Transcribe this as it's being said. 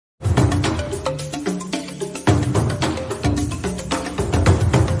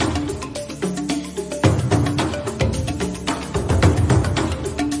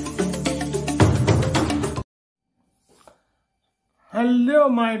Hello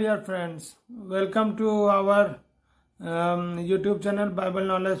my dear friends, welcome to our YouTube channel Bible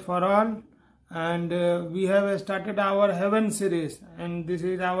Knowledge for All, and we have started our Heaven series, and this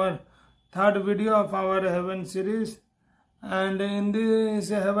is our third video of our Heaven series. And in this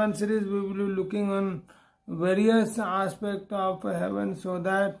Heaven series we will be looking on various aspects of heaven, so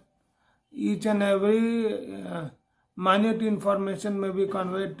that each and every minute information may be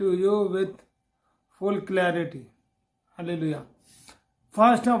conveyed to you with full clarity. Hallelujah.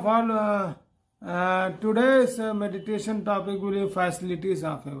 First of all, today's meditation topic will be facilities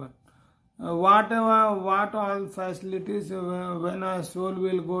of heaven. What all facilities when a soul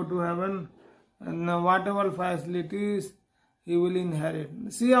will go to heaven, and whatever facilities he will inherit.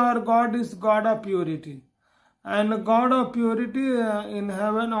 See, our God is God of purity, and God of purity, in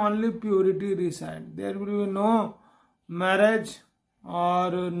heaven only purity resides. There will be no marriage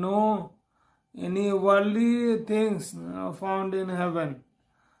or no any worldly things found in heaven.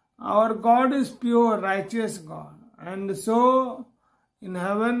 Our God is pure, righteous God, and so in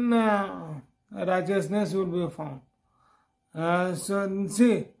heaven righteousness will be found. So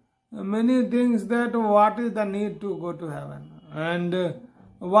see, many things that what is the need to go to heaven, and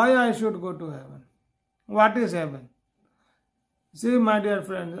why I should go to heaven. What is heaven? See, my dear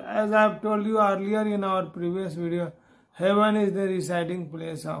friends, as I have told you earlier in our previous video, heaven is the residing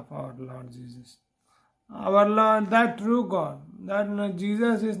place of our Lord Jesus. Our Lord, that true God, that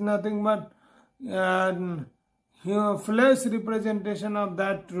Jesus is nothing but flesh representation of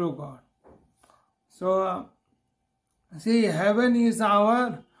that true God. So, see, heaven is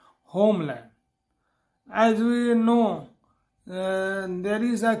our homeland. As we know, there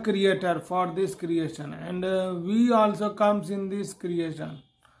is a creator for this creation, and we also comes in this creation.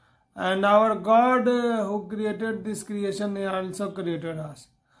 And our God who created this creation, he also created us.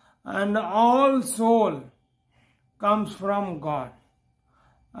 And all soul comes from God.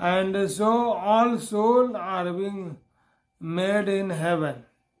 And so all souls are being made in heaven.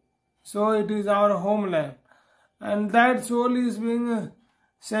 So it is our homeland. And that soul is being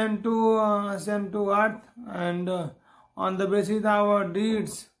sent to earth, and on the basis of our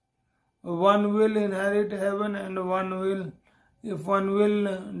deeds, one will inherit heaven, and one will, if one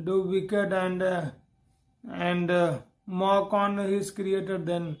will do wicked and mock on his creator,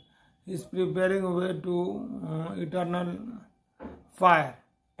 then he is preparing a way to eternal fire.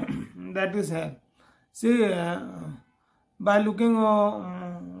 That is hell. See, by looking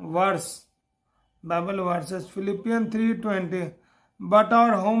verse, Bible verses, Philippians 3:20, but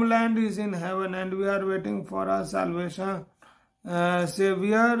our homeland is in heaven, and we are waiting for our salvation,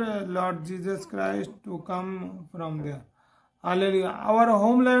 Savior, Lord Jesus Christ, to come from there. Hallelujah. Our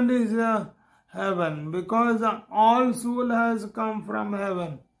homeland is heaven, because all soul has come from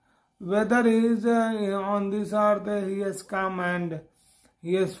heaven. Whether he is on this earth, he has come and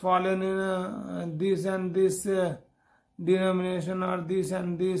he has fallen in this and this denomination, or this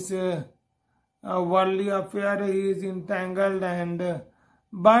and this worldly affair, he is entangled,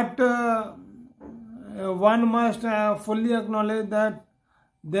 but one must fully acknowledge that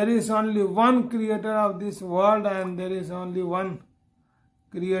there is only one creator of this world, and there is only one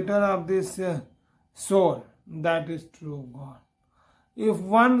creator of this soul, that is true God. If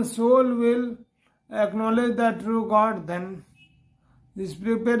one soul will acknowledge that true God, then he is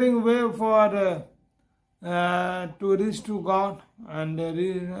preparing way for to reach to God and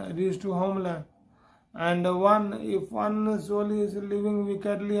reach to homeland. And if one soul is living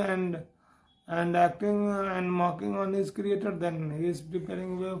wickedly and acting and mocking on his creator, then he is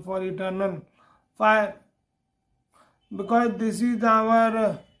preparing way for eternal fire. Because this is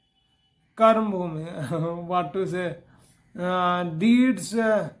our karma bhumi, what to say, deeds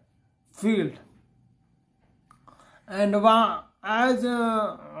field. And as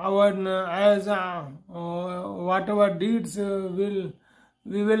whatever deeds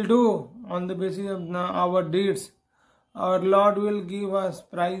we will do on the basis of our deeds, our Lord will give us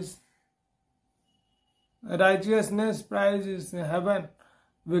prize. Righteousness prize is heaven,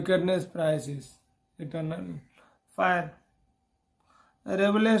 wickedness prize is eternal fire.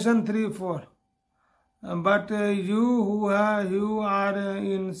 Revelation 3:4. But you who are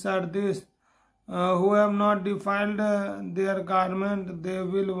in Sardis, who have not defiled their garment, they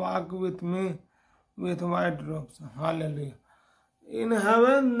will walk with me with white robes. Hallelujah. In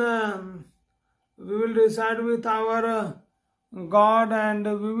heaven, we will reside with our God, and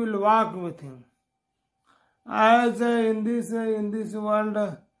we will walk with him. As in this world,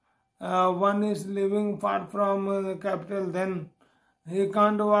 one is living far from the capital, then he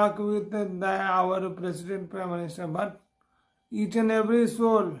can't walk with our President, Prime Minister. But each and every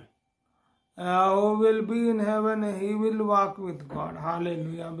soul who will be in heaven, he will walk with God.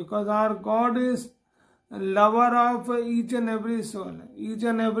 Hallelujah. Because our God is lover of each and every soul. Each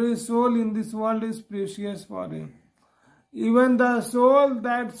and every soul in this world is precious for him. Even the soul,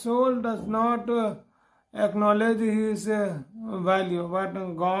 that soul does not acknowledge his value, but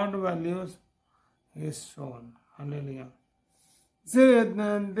God values his soul. Hallelujah. See,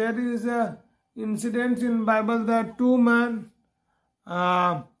 there is a incident in Bible that two men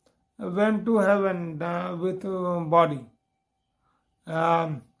went to heaven with body.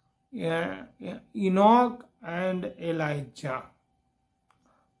 Enoch and Elijah.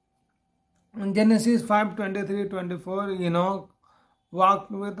 In Genesis 5:23-24, Enoch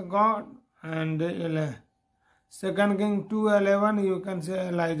walked with God, and 2 Kings 2:11, you can say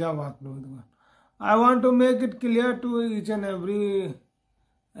Elijah walked with God. I want to make it clear to each and every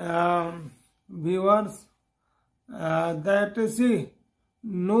viewers that see,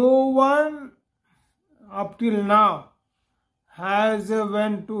 no one up till now has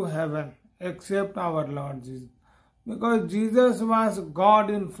went to heaven except our Lord Jesus, because Jesus was God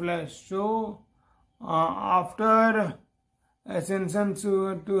in flesh. So after ascension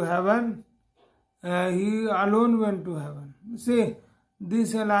to heaven, he alone went to heaven. See,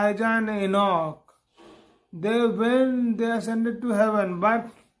 this Elijah and Enoch, they ascended to heaven, but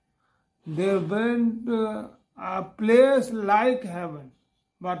they went to a place like heaven,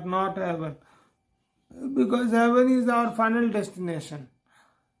 but not heaven, because heaven is our final destination.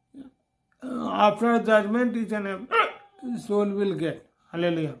 After judgment, each and every soul will get.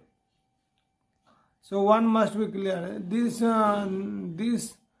 Hallelujah. So one must be clear. This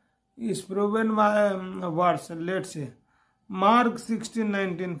is proven by a verse. Let's see. Mark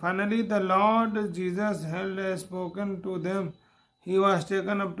 16:19. Finally, the Lord Jesus had spoken to them. He was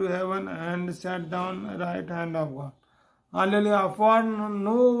taken up to heaven and sat down at the right hand of God. Hallelujah. For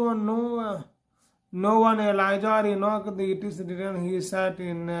no one, Elijah or Enoch, it is written, he sat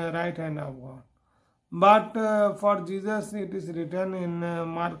in right hand of God. But for Jesus, it is written in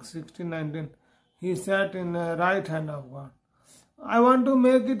Mark 16:19, he sat in right hand of God. I want to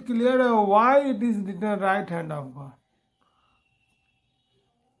make it clear why it is written right hand of God.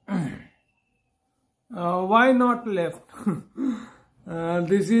 Why not left?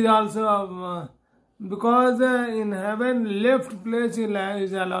 This is also because in heaven, left place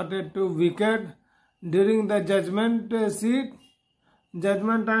is allotted to wicked. During the judgment seat,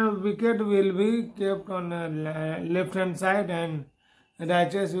 judgment time, wicked will be kept on the left hand side, and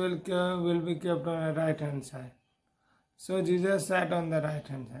righteous will be kept on the right hand side. So Jesus sat on the right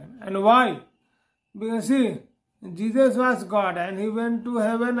hand side. And why? Because see, Jesus was God and he went to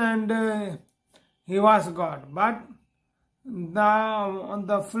heaven and he was God. But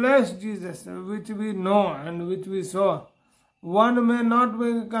the flesh Jesus, which we know and which we saw, one may not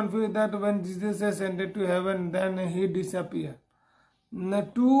be confused that when Jesus ascended to heaven, then he disappeared.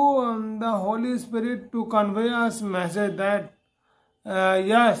 To the Holy Spirit to convey us message that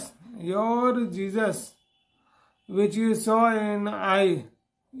yes, your Jesus, which you saw in eye,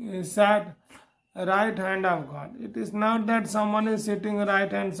 sat right hand of God. It is not that someone is sitting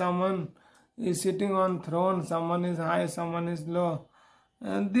right hand, someone is sitting on throne, someone is high, someone is low.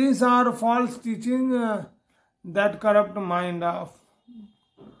 And these are false teaching that corrupt mind of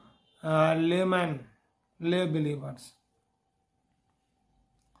lay believers.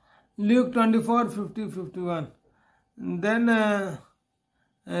 Luke 24:50-51. Then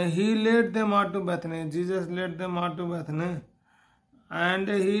he led them out to Bethany. Jesus led them out to Bethany, and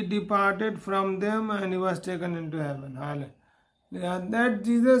he departed from them and he was taken into heaven. Hallelujah. That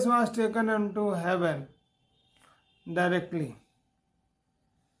Jesus was taken into heaven directly.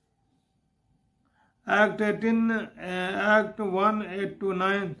 Act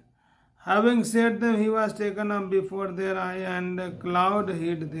 1:8-9. Having said them, he was taken up before their eye, and a cloud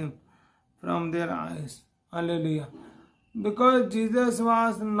hid them from their eyes. Hallelujah. Because Jesus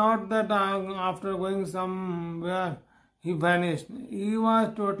was not that after going somewhere, he vanished. He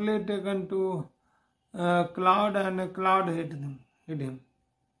was totally taken to a cloud, and a cloud hid him.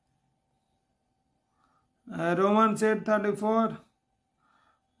 Romans 8:34.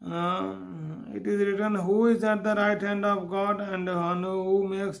 It is written, who is at the right hand of God and who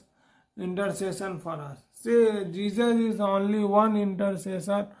makes intercession for us. See, Jesus is only one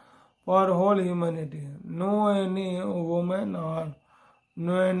intercessor for whole humanity. No any woman or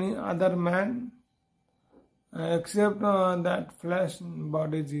no any other man except that flesh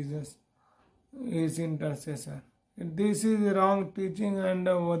body Jesus is intercessor. This is wrong teaching, and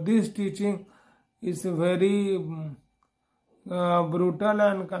this teaching is very brutal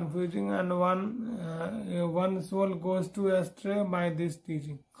and confusing, and one soul goes to astray by this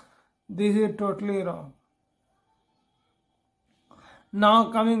teaching. This is totally wrong. Now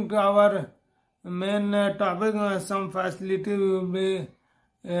coming to our main topic, some facility we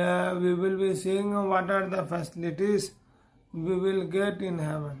will be seeing what are the facilities we will get in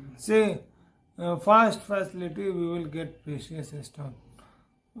heaven. See, first facility we will get precious stone.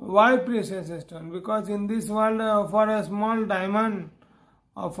 Why precious stone? Because in this world, for a small diamond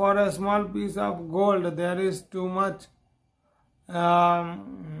or for a small piece of gold, there is too much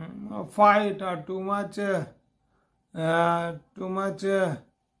fight or too much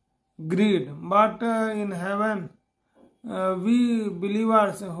greed. But in heaven, we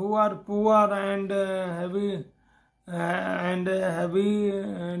believers who are poor and heavy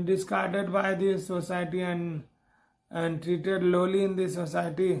discarded by this society and treated lowly in this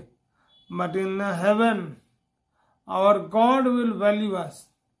society, but in heaven our God will value us,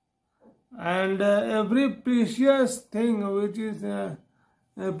 and every precious thing which is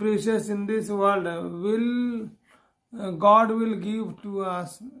precious in this world will God will give to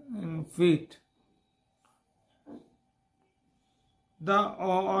us in feet. The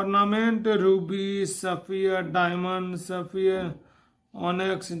ornament, ruby, sapphire, diamond, sapphire,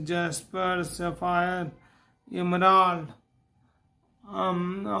 onyx, jasper, sapphire, emerald.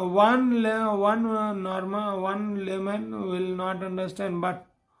 One layman will not understand, but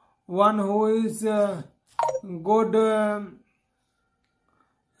one who is good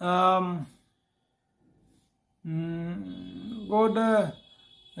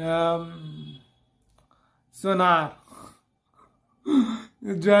sonar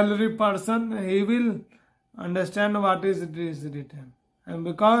jewelry person, he will understand what is written. And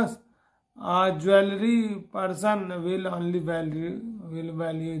because a jewelry person will only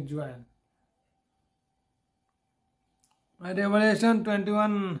value jewel. Revelation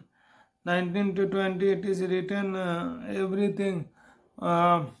 21:19-20, it is written everything,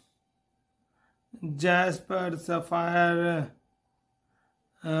 jasper, sapphire,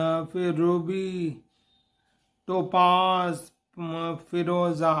 ruby, topaz,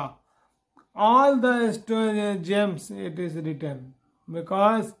 firoza, all the gems it is written.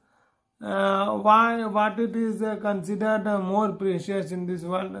 Because what it is considered more precious in this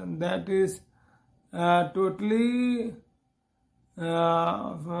world, that is totally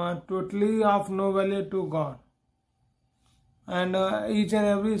of no value to God. And each and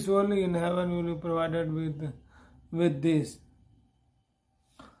every soul in heaven will be provided with this.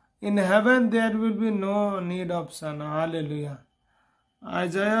 In heaven there will be no need of sun. Hallelujah.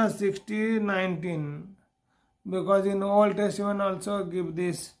 Isaiah 60:19. Because in Old Testament also give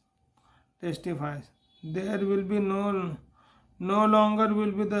this, testifies. There will be no longer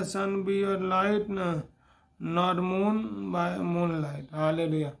will be the sun be your light, nor moon by moonlight.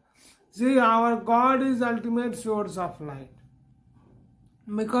 Hallelujah. See, our God is ultimate source of light.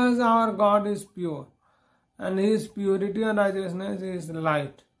 Because our God is pure, and His purity and righteousness is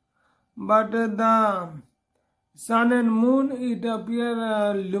light. But the sun and moon, it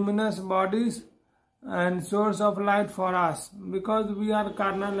appear luminous bodies and source of light for us, because we are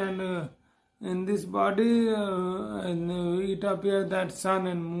carnal, and in this body it appears that sun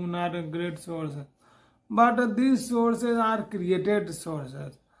and moon are a great sources. But these sources are created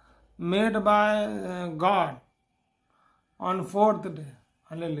sources made by God on fourth day.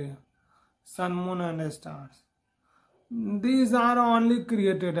 Hallelujah. Sun, moon and stars. These are only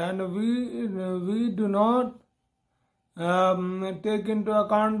created, and we do not take into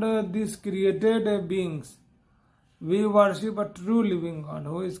account these created beings. We worship a true living God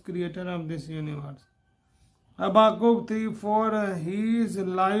who is creator of this universe. Habakkuk 3:4, His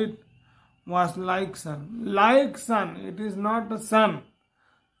light was like sun. Like sun, it is not a sun,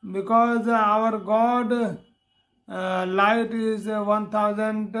 because our God light is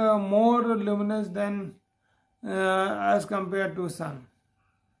 1000 more luminous than as compared to sun.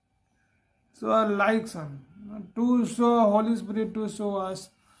 So like sun, to show Holy Spirit, to show us,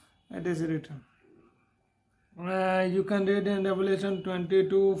 it is written. You can read in Revelation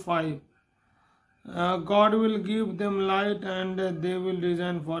 22:5. God will give them light, and they will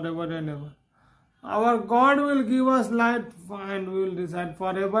reside forever and ever. Our God will give us light, and we will reside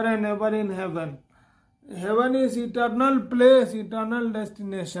forever and ever in heaven. Heaven is eternal place, eternal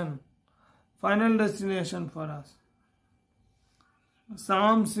destination, final destination for us.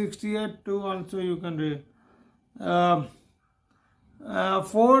 Psalm 68:2 also you can read.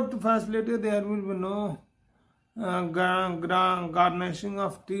 Fourth facility, there will be no garnishing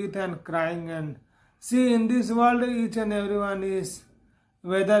of teeth and crying. And see, in this world each and everyone is,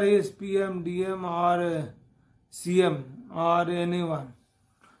 whether he is PM, DM or CM or anyone,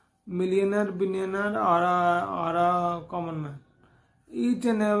 millionaire, billionaire or a common man, each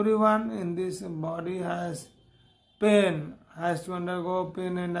and everyone in this body has pain, has to undergo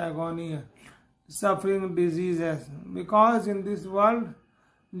pain and agony, suffering, diseases, because in this world,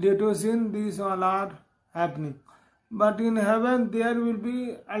 due to sin, these all are happening. But in heaven, there will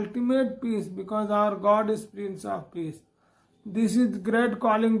be ultimate peace, because our God is Prince of Peace. This is great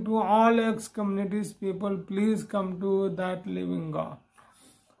calling to all ex-communities people. Please come to that living God.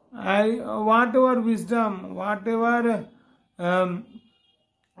 Whatever wisdom, whatever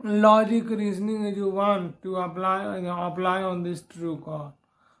logic, reasoning you want to apply on this true God.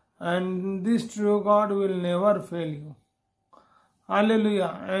 And this true God will never fail you.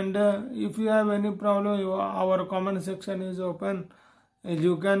 Hallelujah. And if you have any problem, our comment section is open.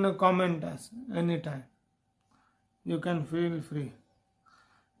 You can comment us anytime. You can feel free.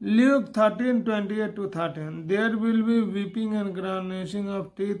 Luke 13:28 to 13. There will be weeping and gnashing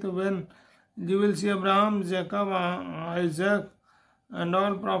of teeth when you will see Abraham, Jacob, Isaac, and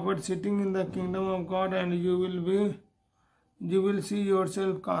all prophets sitting in the kingdom of God, and you will see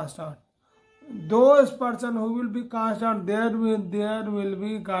yourself cast out. Those persons who will be cast out, there will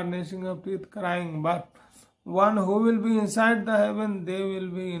be gnashing of teeth, crying. But one who will be inside the heaven, they will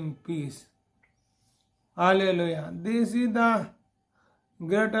be in peace. Hallelujah. This is the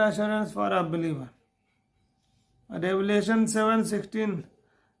great assurance for a believer. Revelation 7:16.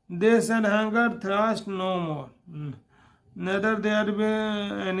 They shall hunger, thirst no more. Neither there be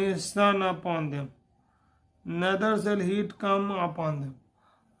any sun upon them, neither shall heat come upon them.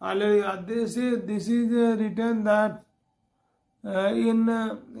 Hallelujah. This is written that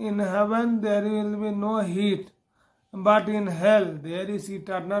in heaven there will be no heat, but in hell there is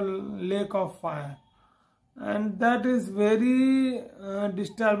eternal lake of fire. And that is very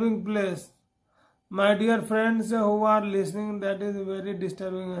disturbing place. My dear friends who are listening, that is very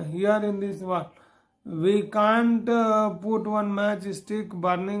disturbing. Here in this world, we can't put one matchstick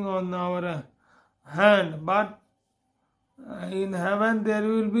burning on our hand, but in heaven there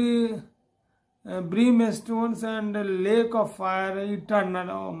will be brimstones and a lake of fire eternal.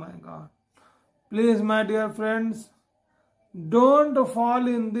 Oh my God. Please, my dear friends, don't fall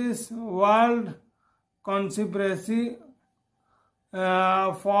in this world conspiracy,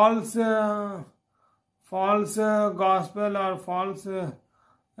 false gospel, or false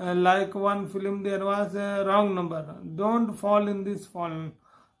like one film there was a wrong number. Don't fall in this wrong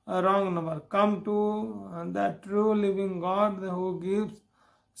number. Come to that true living God who gives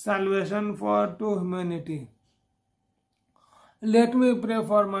salvation to humanity. Let me pray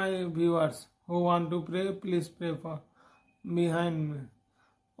for my viewers who want to pray. Please pray for behind me.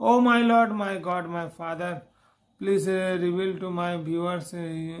 Oh my Lord, my God, my Father, please reveal to my viewers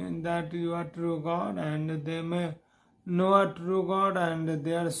that you are true God, and they may know a true God, and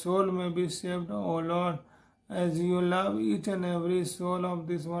their soul may be saved. Oh Lord, as you love each and every soul of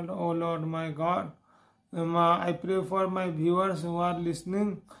this world, oh Lord, my God, I pray for my viewers who are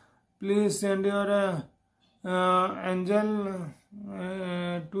listening. Please send your angel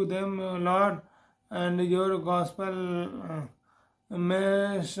to them, Lord, and your gospel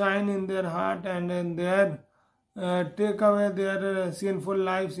may shine in their heart, and in their take away their sinful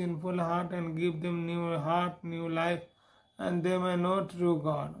life, sinful heart, and give them new heart, new life, and they may know true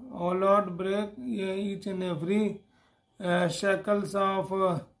God. Oh Lord, break each and every shackles of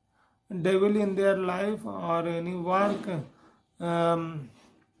devil in their life, or any work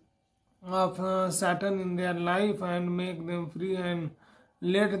of Satan in their life, and make them free, and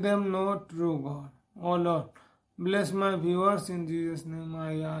let them know true God. Oh Lord, bless my viewers. In Jesus' name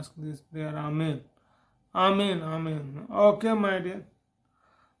I ask this prayer. Amen. Amen. Amen. Okay, my dear.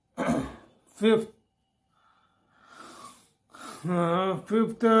 Fifth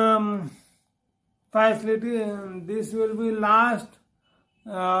facility. This will be last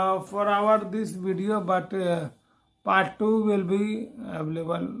for our this video, but part 2 will be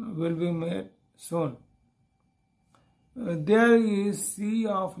available, will be made soon. There is sea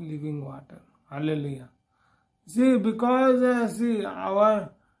of living water. Hallelujah. See, because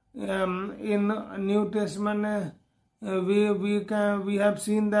our in New Testament we have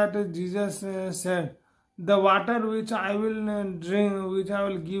seen that Jesus said, the water which I will drink, which I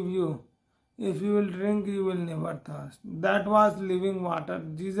will give you, if you will drink, you will never thirst. That was living water.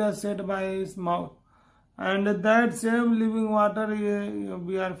 Jesus said by his mouth. And that same living water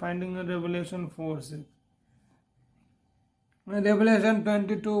we are finding in Revelation 4:6. In Revelation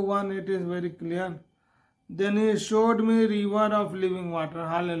 22:1 it is very clear. Then he showed me river of living water.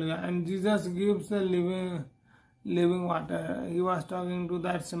 Hallelujah. And Jesus gives the living water. He was talking to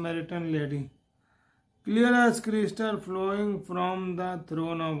that Samaritan lady. Clear as crystal, flowing from the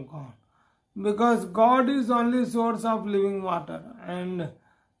throne of God. because God is only source of living water, and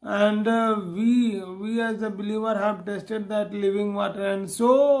we as a believer have tasted that living water, and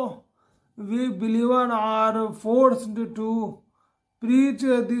so we believer are forced to preach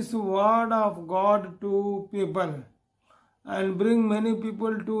this word of God to people and bring many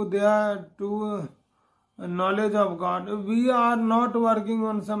people to their knowledge of God. We are not working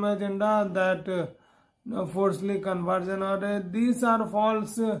on some agenda that forcefully conversion or these are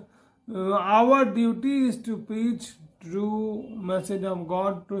false. Our duty is to preach true message of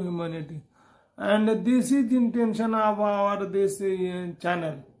God to humanity, and this is the intention of our this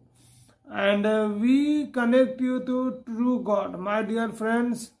channel. And we connect you to true God, my dear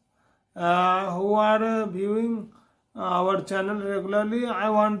friends who are viewing our channel regularly. I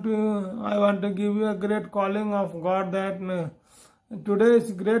want to give you a great calling of God, that today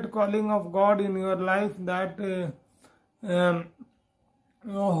is great calling of God in your life, that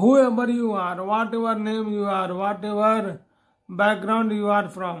whoever you are, whatever name you are, whatever background you are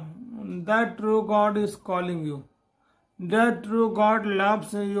from, that true God is calling you. That true God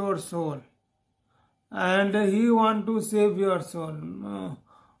loves your soul, and He wants to save your soul.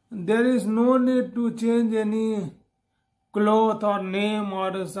 There is no need to change any cloth or name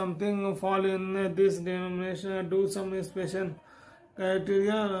or something, fall in this denomination, do some special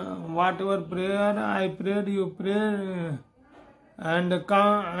criteria. Whatever prayer I prayed, you pray, and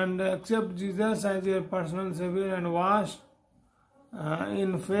come and accept Jesus as your personal Savior, and wash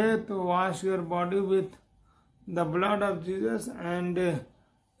in faith, wash your body with the blood of Jesus, and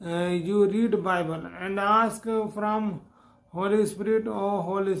you read Bible and ask from Holy Spirit, oh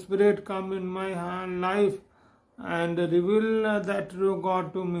Holy Spirit, come in my life and reveal that true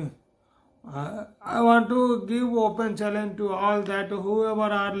God to me. I want to give open challenge to all that whoever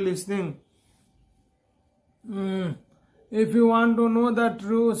are listening. If you want to know the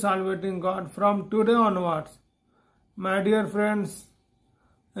true salvating God from today onwards, my dear friends,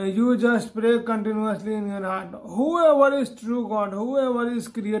 you just pray continuously in your heart. Whoever is true God, whoever is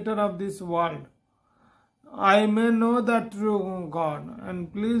creator of this world, I may know the true God,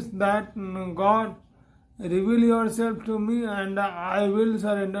 and please that God reveal yourself to me, and I will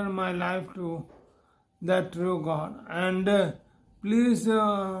surrender my life to that true God. And please,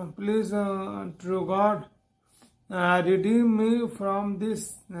 true God, redeem me from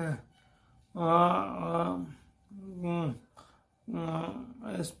this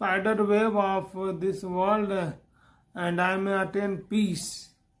spider web of this world, and I may attain peace.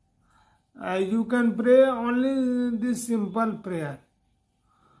 You can pray only this simple prayer.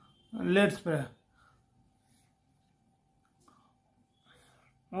 Let's pray.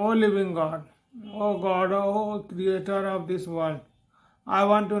 O living God, O creator of this world, I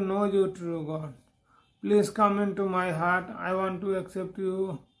want to know you, true God. Please come into my heart. I want to accept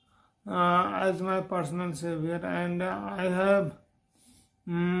you as my personal Savior, and I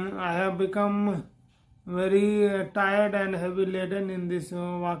have become very tired and heavy laden in this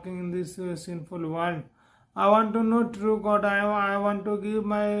walking in this sinful world. I want to know true God. I want to give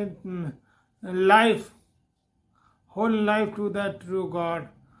my life, whole life to that true God.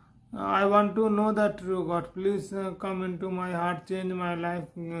 I want to know that true God. Please come into my heart, change my life,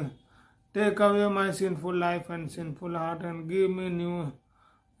 take away my sinful life and sinful heart, and give me new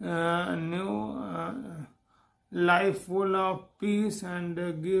life full of peace, and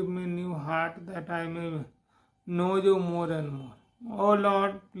give me new heart that I may know you more and more. Oh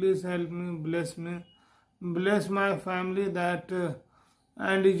Lord, please help me, bless my family, that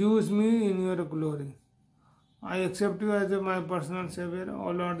and use me in your glory. I accept you as my personal Savior.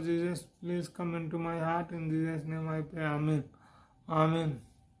 Oh Lord Jesus, please come into my heart. In Jesus' name I pray. Amen. Amen.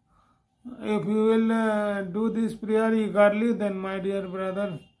 If you will do this prayer eagerly, then my dear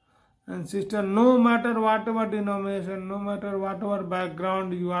brother and sister, no matter whatever denomination, no matter whatever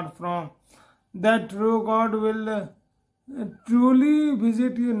background you are from, that true God will truly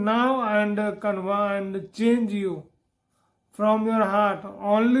visit you now and and change you from your heart.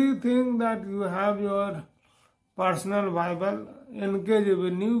 Only thing that you have your personal Bible, engage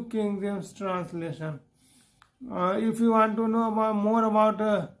with New King James translation. If you want to know more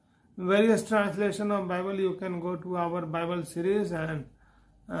about various translation of Bible, you can go to our Bible series, and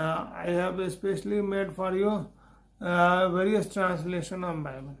I have especially made for you various translation of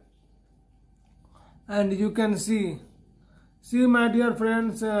Bible, and you can see my dear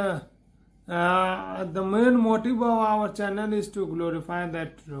friends, the main motive of our channel is to glorify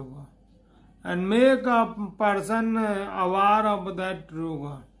that true God and make a person aware of that true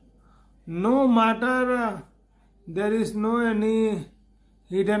God. No matter there is no any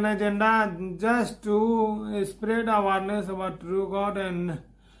hidden agenda, just to spread awareness about true God and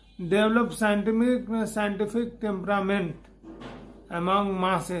develop scientific temperament among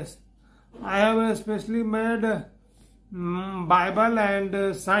masses. I have especially made Bible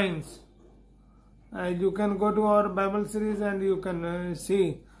and science. You can go to our Bible series and you can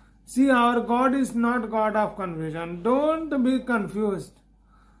see. See, our God is not God of confusion. Don't be confused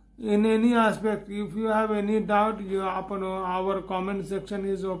in any aspect. If you have any doubt, our comment section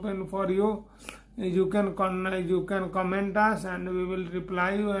is open for you. You can comment us and we will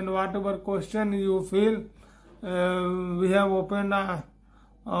reply you, and whatever question you feel, we have opened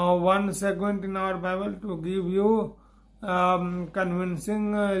one segment in our Bible to give you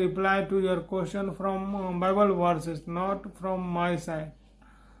convincing reply to your question from Bible verses, not from my side.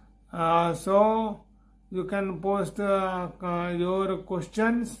 So you can post your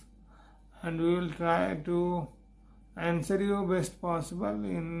questions and we will try to answer you best possible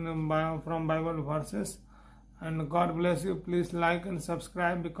from Bible verses. And God bless you. Please like and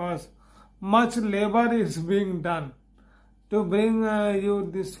subscribe, because much labor is being done to bring you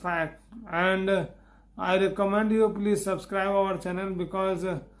this fact. And I recommend you please subscribe our channel, because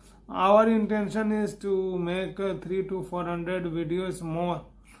our intention is to make 300 to 400 videos more,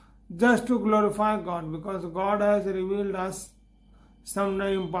 just to glorify God, because God has revealed us some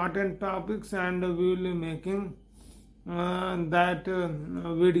important topics and we will be making that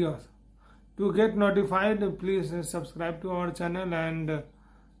videos. To get notified, please subscribe to our channel and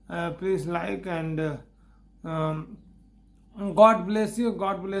please like, and God bless you.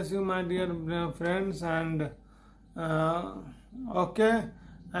 God bless you, my dear friends. And okay,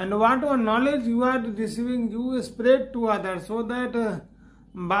 and whatever knowledge you are receiving, you spread to others, so that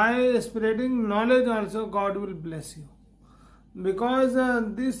by spreading knowledge also God will bless you. Because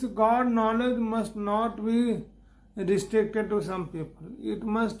this God knowledge must not be restricted to some people. It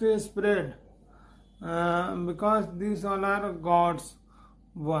must spread, because these all are God's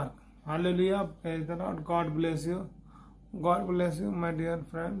work. Hallelujah. Praise the Lord. God bless you. God bless you, my dear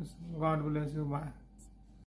friends. God bless you. Bye.